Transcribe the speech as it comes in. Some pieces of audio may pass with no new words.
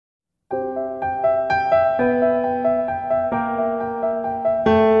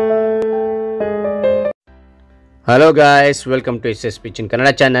Hello guys, welcome to SS Speech in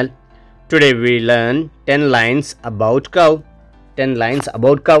Kannada channel. Today we learn 10 lines about cow. 10 lines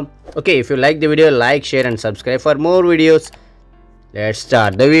about cow. Okay, if you like the video, like, share and subscribe for more videos. Let's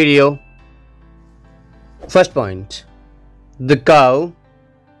start the video. First point. The cow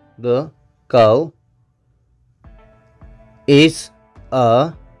is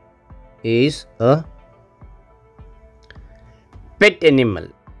a pet animal.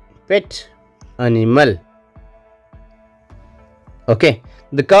 Pet animal. Okay,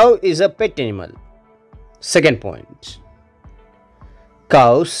 the cow is a pet animal. Second point.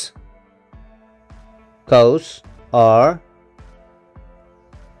 Cows are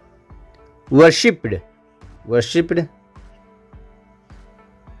worshipped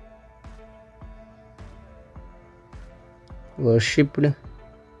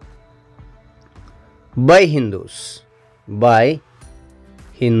by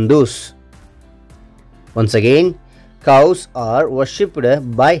Hindus. Once again, cows are worshipped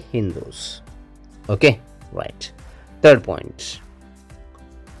by Hindus. Okay, right. Third point.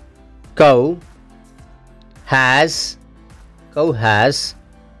 Cow has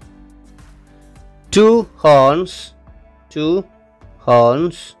two horns,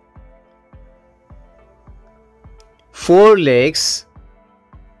 four legs,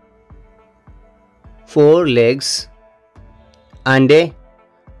 and a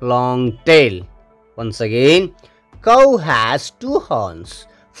long tail. Once again, cow has two horns,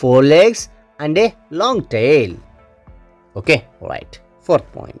 four legs and a long tail. Okay, right.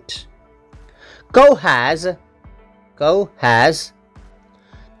 Fourth point. Cow has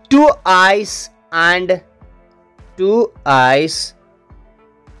two eyes and two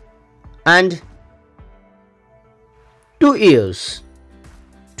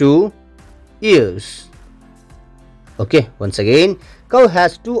ears. Okay, once again, cow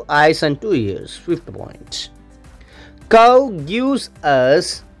has two eyes and two ears. Fifth point. Cow gives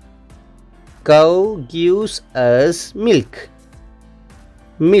us milk.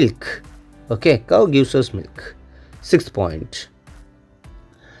 Okay, cow gives us milk. Sixth point.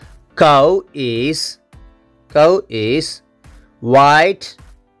 Cow is white,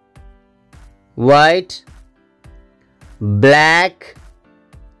 black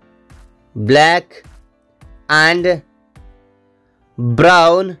and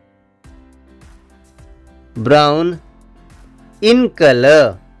brown in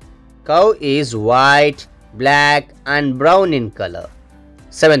color. Cow is white, black and brown in color.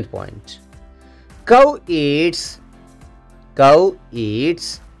 Seventh point. Cow eats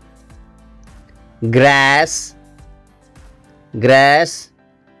grass, grains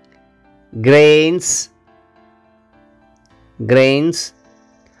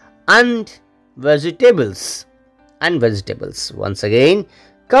and vegetables. Once again,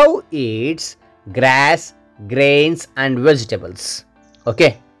 cow eats grass, grains and vegetables.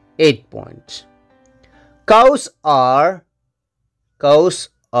 Okay, 8 point. Cows are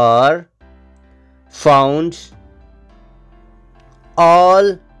found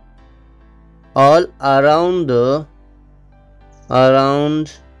all around the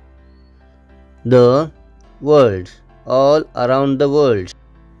world.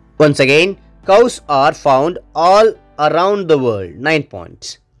 Once again, cows are found all around the world. 9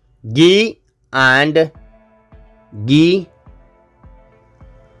 points. Ghee and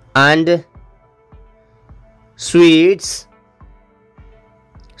sweets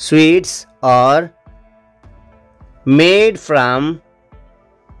are made from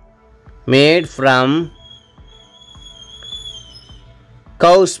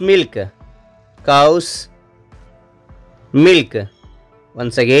cow's milk.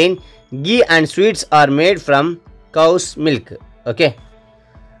 Once again, ghee and sweets are made from cow's milk. Okay.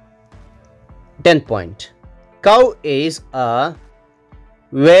 10th point. Cow is a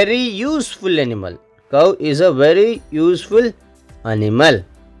very useful animal.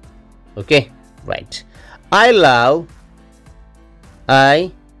 Okay, right. I love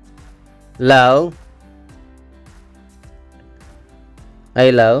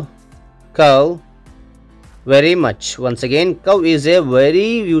cow very much. Once again, cow is a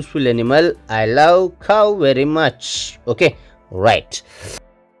very useful animal. I love cow very much. Okay, right.